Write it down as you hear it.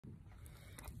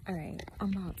All right,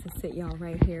 I'm about to sit y'all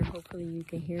right here. Hopefully you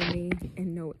can hear me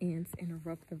and no ants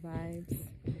interrupt the vibes.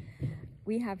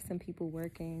 We have some people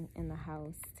working in the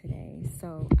house today,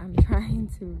 so I'm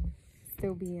trying to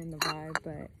still be in the vibe,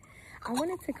 but I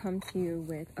wanted to come to you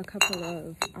with a couple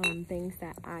of things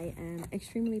that I am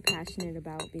extremely passionate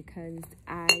about because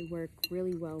I work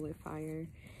really well with fire,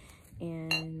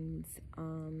 and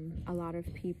a lot of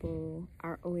people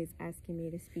are always asking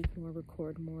me to speak more,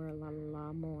 record more,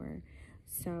 more.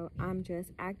 So I'm just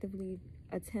actively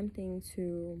attempting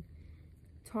to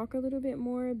talk a little bit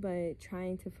more, but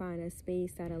trying to find a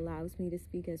space that allows me to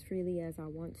speak as freely as I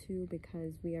want to,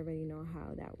 because we already know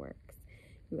how that works.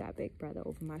 You got Big Brother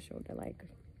over my shoulder like,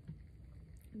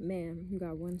 ma'am, you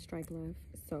got one strike left.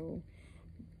 So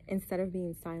instead of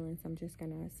being silenced, I'm just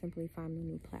gonna simply find a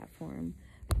new platform.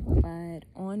 But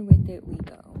on with it we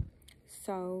go.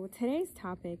 So today's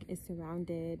topic is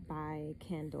surrounded by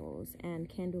candles and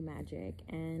candle magic,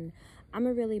 and I'm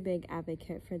a really big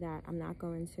advocate for that. I'm not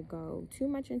going to go too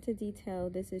much into detail.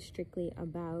 This is strictly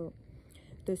about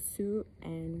the soot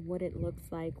and what it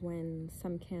looks like when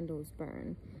some candles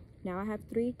burn. Now I have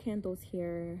 3 candles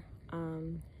here.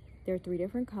 They're 3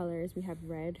 different colors. We have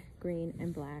red, green,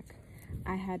 and black.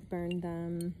 I had burned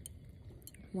them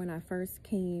when I first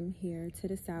came here to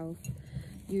the South,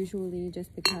 usually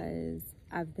just because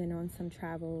I've been on some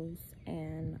travels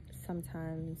and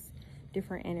sometimes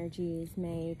different energies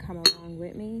may come along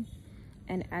with me.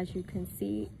 And as you can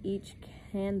see, each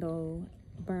candle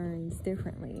burns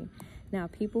differently. Now,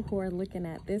 people who are looking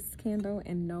at this candle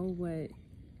and know what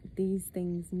these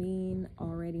things mean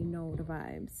already know the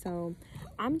vibes. So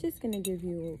I'm just going to give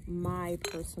you my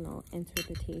personal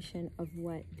interpretation of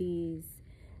what these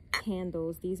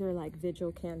candles, these are like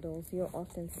vigil candles. You'll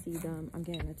often see them. I'm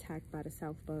getting attacked by the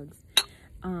south bugs.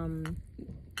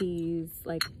 These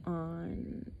like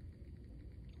on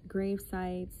grave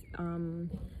sites,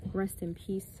 rest in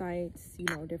peace sites, you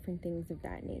know, different things of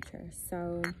that nature.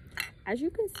 So as you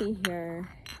can see here,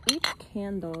 each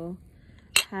candle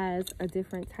has a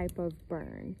different type of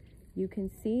burn. You can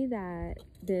see that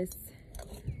this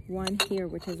one here,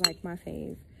 which is like my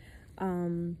fave,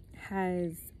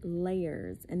 has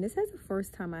layers, and this is the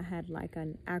first time I had like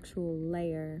an actual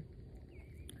layer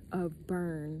of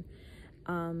burn,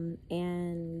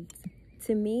 and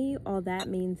to me all that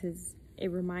means is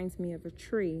it reminds me of a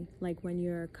tree. Like when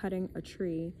you're cutting a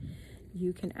tree,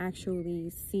 you can actually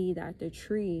see that the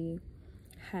tree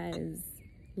has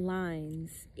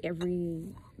lines.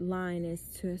 Every line is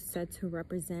said to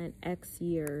represent X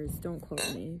years, don't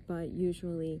quote me, but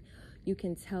usually you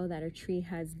can tell that a tree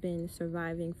has been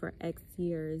surviving for X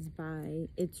years by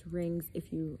its rings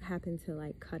if you happen to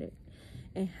like cut it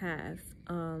in half.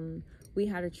 We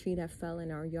had a tree that fell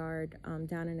in our yard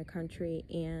down in the country,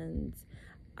 and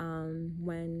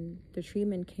when the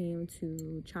treeman came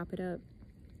to chop it up,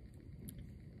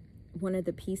 one of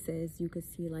the pieces you could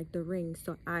see like the ring,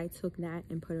 so I took that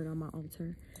and put it on my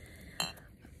altar.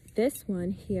 This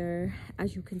one here,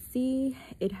 as you can see,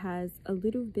 it has a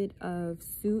little bit of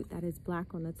soot that is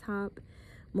black on the top.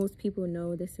 Most people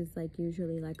know this is like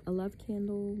usually like a love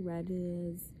candle. Red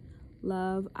is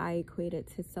love. I equate it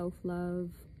to self-love,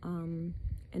 and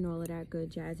all of that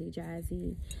good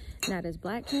jazzy. Now this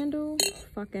black candle,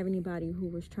 fuck anybody who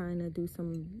was trying to do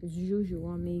some juju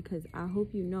on me, because I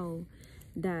hope you know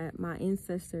that my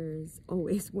ancestors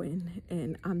always win,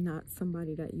 and I'm not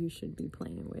somebody that you should be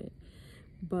playing with.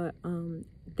 But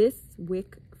this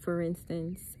wick, for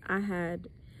instance, I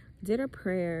did a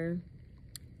prayer,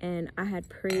 and I had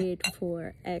prayed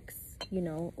for X, you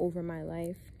know, over my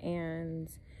life, and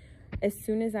as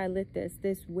soon as I lit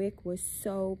this wick was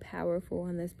so powerful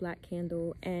on this black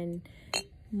candle, and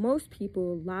most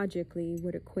people logically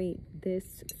would equate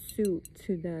this soot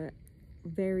to the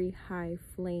very high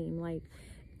flame. Like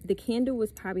the candle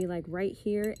was probably like right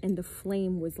here, and the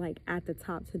flame was like at the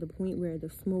top, to the point where the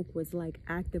smoke was like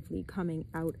actively coming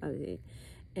out of it.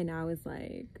 And I was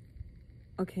like,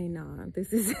 okay, nah,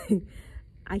 this is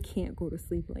I can't go to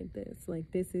sleep like this.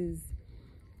 Like this is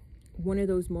one of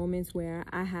those moments where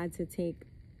I had to take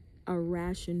a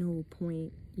rational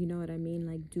point, you know what I mean?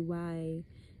 Like, do I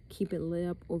keep it lit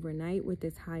up overnight with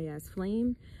this high ass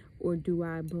flame, or do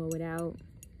I blow it out?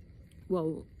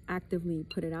 Well, actively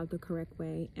put it out the correct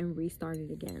way and restart it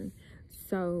again.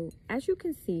 So as you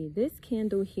can see, this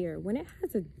candle here, when it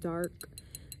has a dark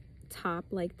top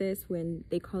like this, when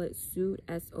they call it soot,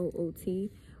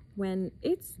 S-O-O-T, when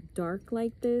it's dark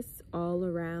like this all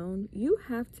around, you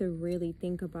have to really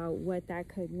think about what that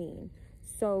could mean.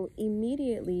 So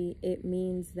immediately it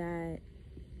means that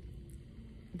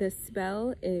the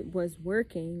spell, it was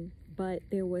working, but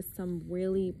there was some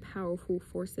really powerful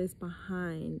forces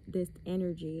behind this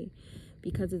energy,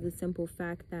 because of the simple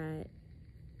fact that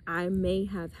I may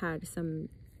have had some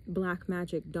black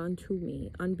magic done to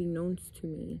me, unbeknownst to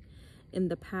me, in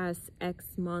the past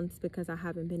X months, because I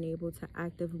haven't been able to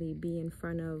actively be in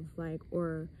front of, like,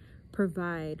 or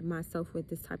provide myself with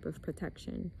this type of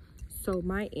protection. So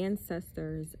my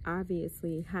ancestors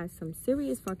obviously had some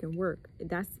serious fucking work.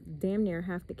 That's damn near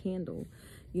half the candle,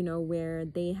 you know, where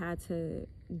they had to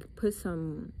put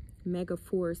some mega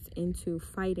force into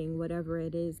fighting whatever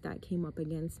it is that came up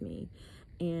against me.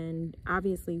 And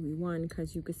obviously we won,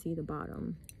 because you could see the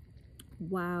bottom.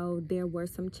 Wow, there were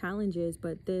some challenges,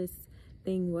 but this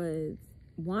thing was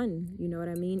won, you know what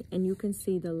I mean? And you can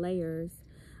see the layers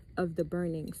of the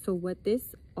burning. So what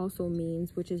this also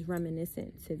means, which is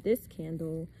reminiscent to this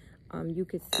candle, you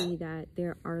could see that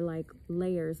there are like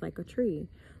layers, like a tree.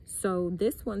 So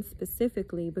this one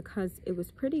specifically, because it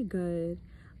was pretty good,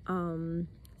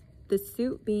 the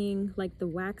soot being, like the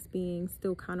wax being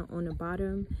still kind of on the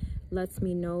bottom, lets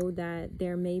me know that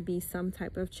there may be some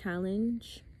type of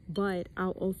challenge, but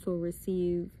I'll also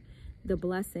receive the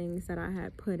blessings that I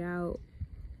had put out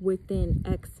within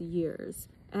X years,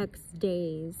 X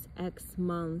days, X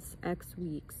months, X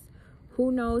weeks.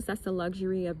 Who knows? That's the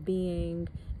luxury of being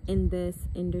in this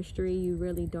industry. You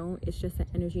really don't. It's just an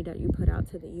energy that you put out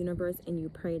to the universe, and you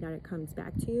pray that it comes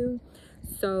back to you.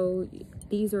 So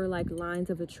these are like lines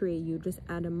of a tree. You just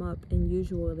add them up, and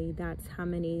usually that's how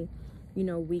many, you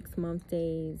know, weeks, months,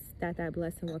 days that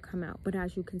blessing will come out. But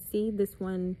as you can see, this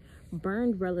one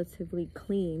burned relatively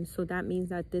clean, so that means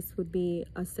that this would be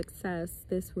a success.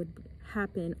 This would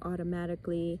happen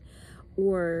automatically,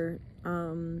 or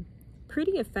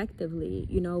pretty effectively,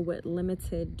 you know, with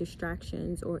limited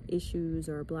distractions or issues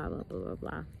or blah blah blah blah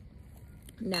blah.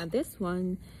 Now this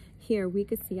one here, we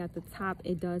could see at the top,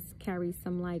 it does carry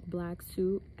some like black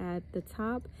soot at the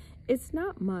top. It's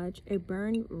not much. It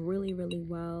burned really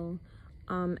well.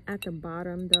 At the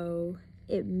bottom though,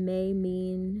 it may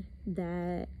mean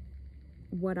that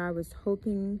what I was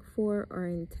hoping for or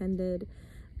intended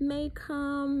may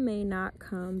come, may not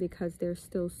come, because there's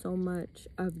still so much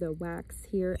of the wax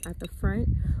here at the front,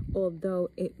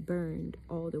 although it burned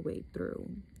all the way through.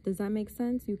 Does that make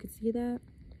sense? You could see that.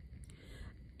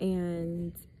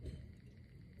 And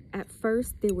at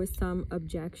first there was some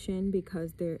objection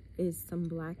because there is some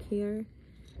black here,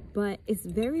 but it's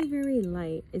very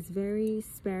light. It's very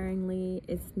sparingly.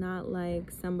 It's not like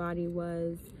somebody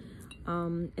was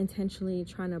intentionally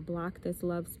trying to block this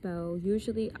love spell.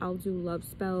 Usually I'll do love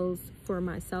spells for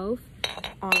myself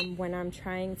when I'm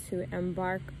trying to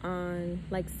embark on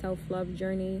like self-love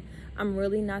journey. I'm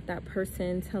really not that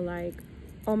person to like,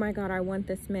 oh my god, I want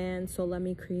this man, so let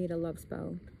me create a love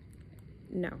spell.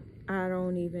 No, I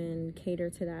don't even cater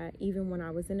to that. Even when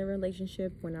I was in a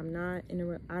relationship, when I'm not in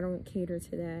a I don't cater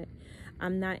to that.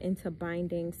 I'm not into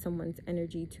binding someone's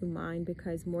energy to mine,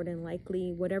 because more than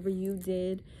likely whatever you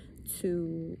did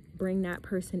to bring that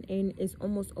person in is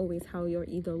almost always how you'll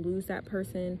either lose that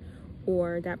person,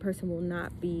 or that person will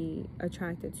not be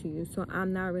attracted to you. So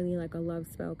I'm not really like a love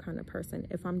spell kind of person.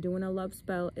 If I'm doing a love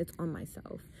spell, it's on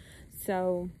myself.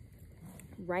 So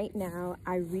right now,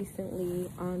 I recently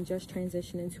just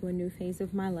transitioned into a new phase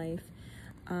of my life,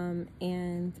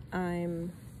 and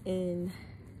I'm in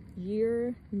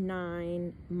year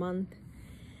 9, month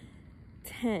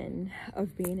 10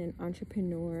 of being an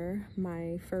entrepreneur.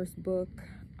 My first book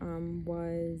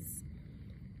was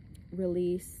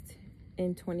released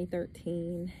in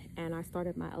 2013, and I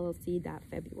started my LLC that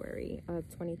February of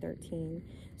 2013.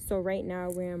 So right now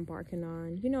we're embarking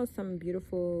on, you know, some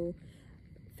beautiful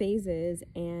phases,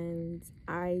 and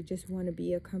I just want to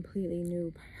be a completely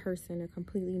new person, a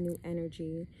completely new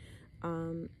energy,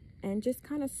 and just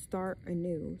kind of start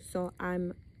anew. So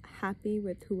I'm happy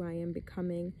with who I am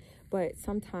becoming, but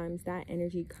sometimes that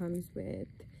energy comes with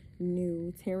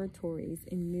new territories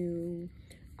and new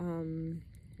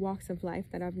walks of life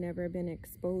that I've never been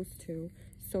exposed to.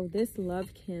 So this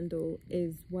love candle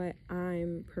is what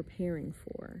I'm preparing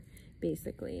for.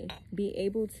 Basically, be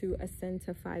able to ascend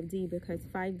to 5D, because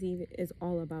 5D is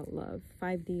all about love.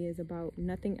 5D is about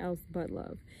nothing else but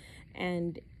love.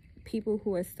 And people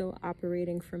who are still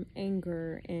operating from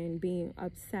anger and being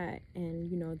upset and,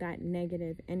 you know, that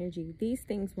negative energy, these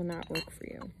things will not work for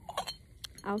you.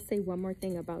 I'll say one more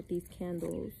thing about these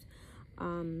candles.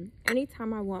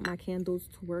 Anytime I want my candles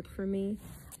to work for me,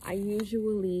 I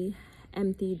usually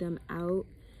empty them out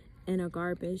in a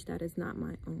garbage that is not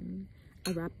my own.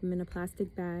 I wrap them in a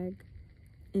plastic bag,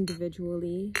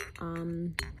 individually,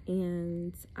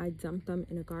 and I dumped them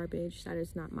in a garbage that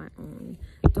is not my own.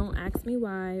 Don't ask me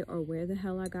why or where the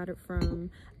hell I got it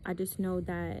from. I just know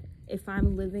that if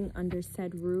I'm living under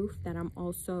said roof that I'm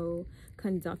also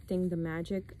conducting the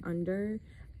magic under,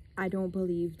 I don't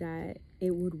believe that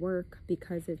it would work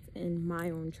because it's in my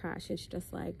own trash. It's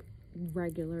just like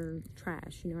regular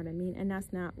trash, you know what I mean? And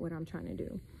that's not what I'm trying to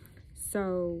do.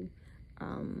 So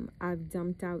I've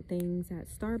dumped out things at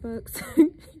Starbucks.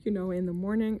 You know, in the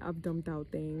morning I've dumped out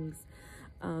things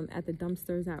at the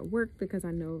dumpsters at work because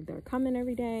I know they're coming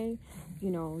every day. You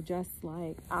know, just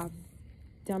like I've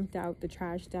dumped out the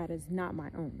trash that is not my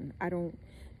own. I don't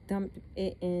dump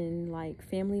it in like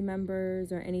family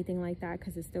members or anything like that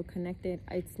because it's still connected.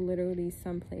 It's literally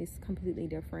someplace completely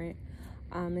different.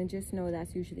 And just know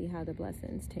that's usually how the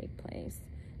blessings take place.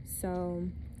 So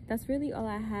that's really all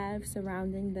I have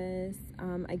surrounding this.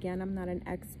 Again, I'm not an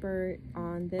expert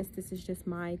on this. This is just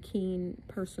my keen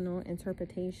personal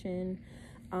interpretation.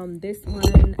 This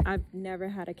one, I've never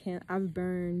had a I've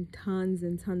burned tons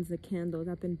and tons of candles.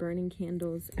 I've been burning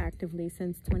candles actively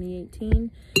since 2018.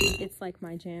 It's like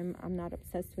my jam. I'm not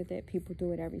obsessed with it. People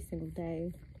do it every single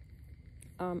day.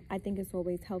 I think it's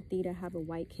always healthy to have a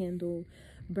white candle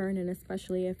burning,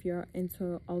 especially if you're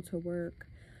into altar work.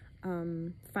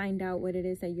 Find out what it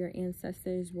is that your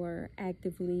ancestors were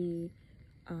actively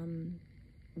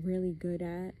really good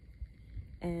at,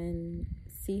 and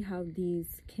see how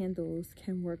these candles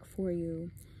can work for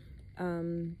you.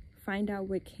 Find out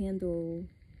what candle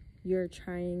you're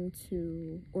trying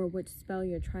to, or which spell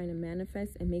you're trying to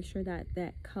manifest, and make sure that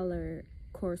that color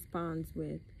corresponds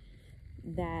with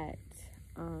that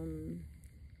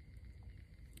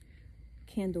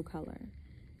candle color.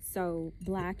 So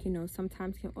black, you know,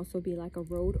 sometimes can also be like a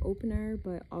road opener,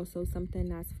 but also something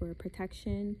that's for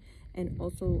protection, and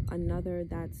also another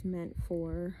that's meant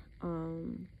for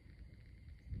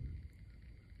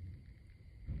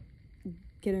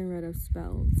getting rid of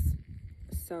spells.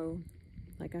 So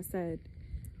like I said,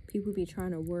 people be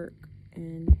trying to work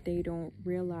and they don't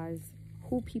realize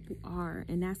who people are,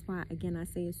 and that's why, again, I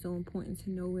say it's so important to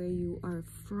know where you are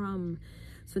from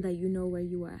so that you know where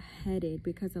you are headed,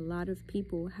 because a lot of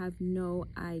people have no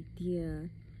idea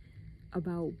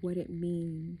about what it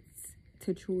means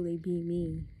to truly be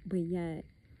me, but yet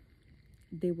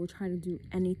they will try to do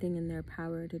anything in their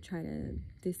power to try to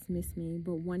dismiss me.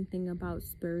 But one thing about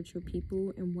spiritual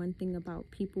people, and one thing about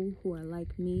people who are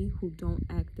like me, who don't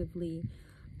actively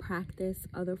practice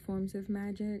other forms of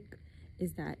magic,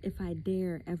 is that if I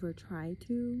dare ever try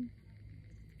to,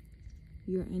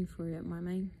 you're in for it, my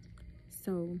man.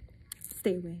 So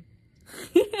stay away.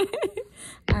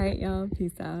 All right, y'all.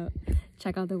 Peace out.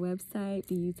 Check out the website,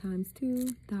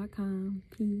 bu2.com.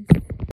 Peace.